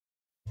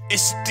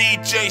It's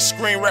DJ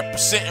Screen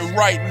representing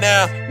right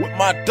now with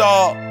my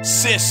dog,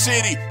 Sen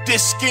City.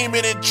 This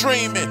scheming and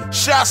dreaming.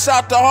 Shouts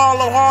out to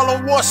Harlem,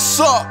 Harlem, what's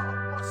up?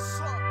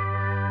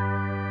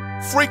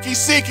 Freaky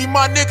Seeky,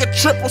 my nigga,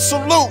 triple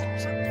salute.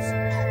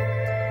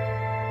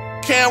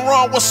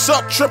 Cameron, what's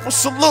up? Triple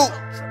salute.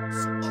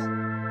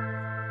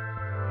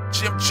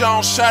 Jim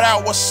Jones, shout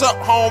out, what's up,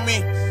 homie?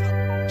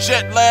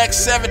 Jet lag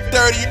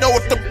 730, you know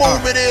what the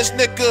movement is,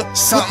 nigga.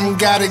 Something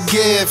gotta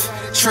give.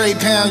 Trade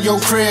pound your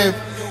crib.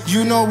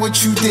 You know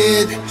what you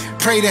did.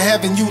 Pray to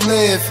heaven you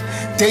live.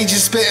 They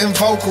just spittin'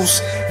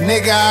 vocals.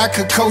 Nigga, I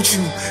could coach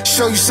you.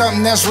 Show you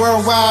something that's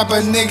worldwide,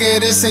 but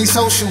nigga, this ain't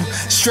social.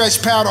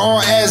 Stretch powder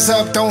all adds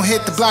up. Don't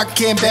hit the block,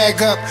 can't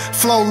bag up.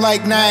 Flow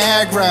like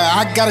Niagara.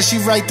 I gotta she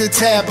write the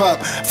tab up.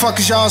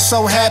 Fuckers, y'all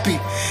so happy.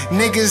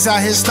 Niggas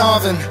out here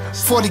starving.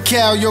 40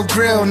 cal, your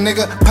grill,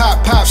 nigga.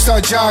 Pop, pop,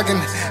 start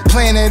jogging.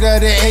 Planet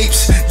of the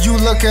apes. You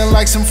looking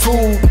like some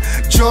fool.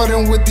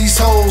 Jordan with these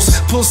hoes.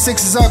 Pull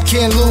sixes up,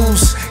 can't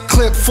lose.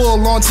 Clip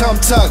full on tum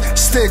tuck.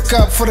 Stick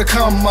up for the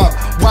come up.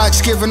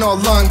 Watch giving all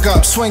lung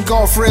up. Swing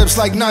off ribs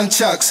like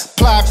nunchucks.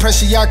 Apply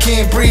pressure, y'all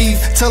can't breathe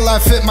till I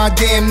fit my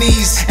damn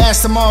knees.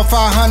 Ask them all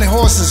 500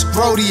 horses.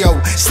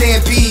 Rodeo,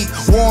 stampede.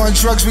 War on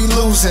drugs, we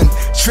losing.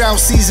 Drought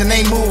season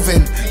ain't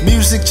moving.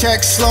 Music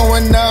check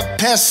slowing up.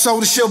 Pass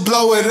soda, she'll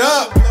blow it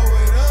up.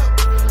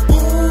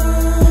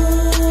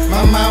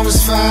 My mind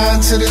was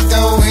fine till the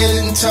door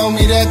hit and told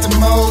me that the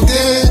Moe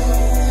Did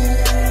It.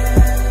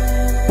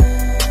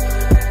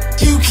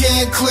 You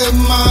can't clip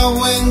my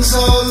wings,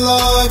 oh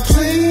Lord,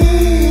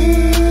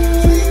 please.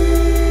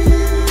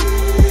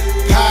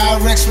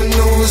 Pyrex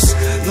maneuvers,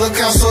 look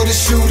out for the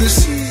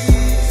shooters.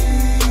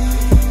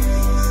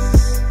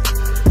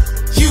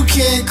 You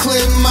can't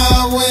clip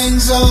my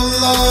wings, oh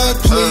Lord,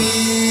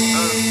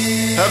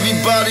 please.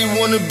 Everybody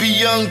wanna be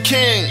young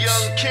kings,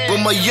 but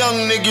my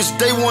young niggas,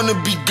 they wanna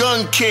be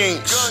gun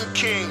kings.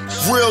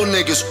 Real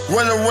niggas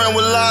run around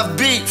with live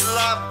beef,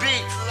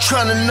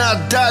 tryna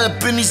not die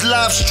up in these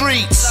live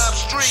streets.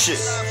 Shit.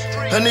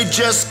 And they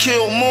just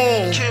killed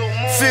Moon.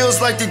 Feels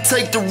like they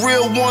take the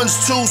real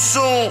ones too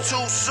soon.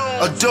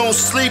 I don't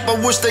sleep, I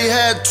wish they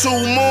had 2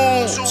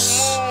 moons.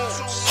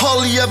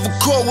 Hardly ever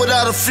caught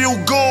without a few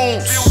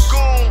goons.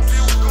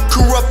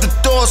 Corrupted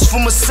thoughts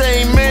from the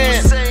same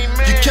man.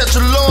 You catch a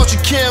loss, you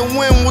can't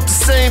win with the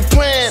same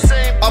plan.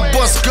 I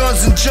bust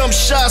guns and jump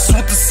shots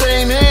with the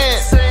same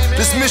hand.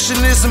 This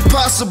mission is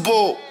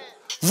impossible.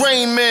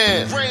 Rain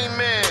Man.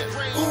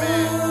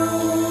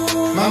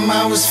 My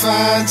mind was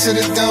fine till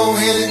the door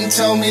hit it and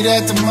told me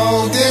that the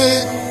Moe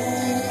Did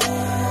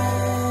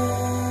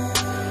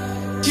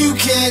It. You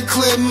can't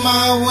clip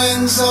my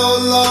wings, oh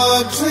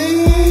Lord,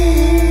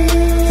 please.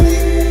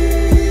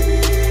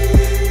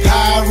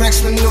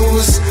 Pyrex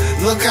maneuvers,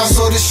 look out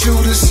for the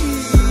shooters.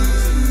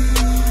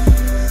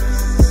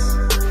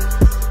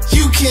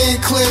 You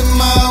can't clip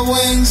my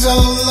wings,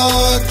 oh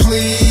Lord,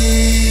 please.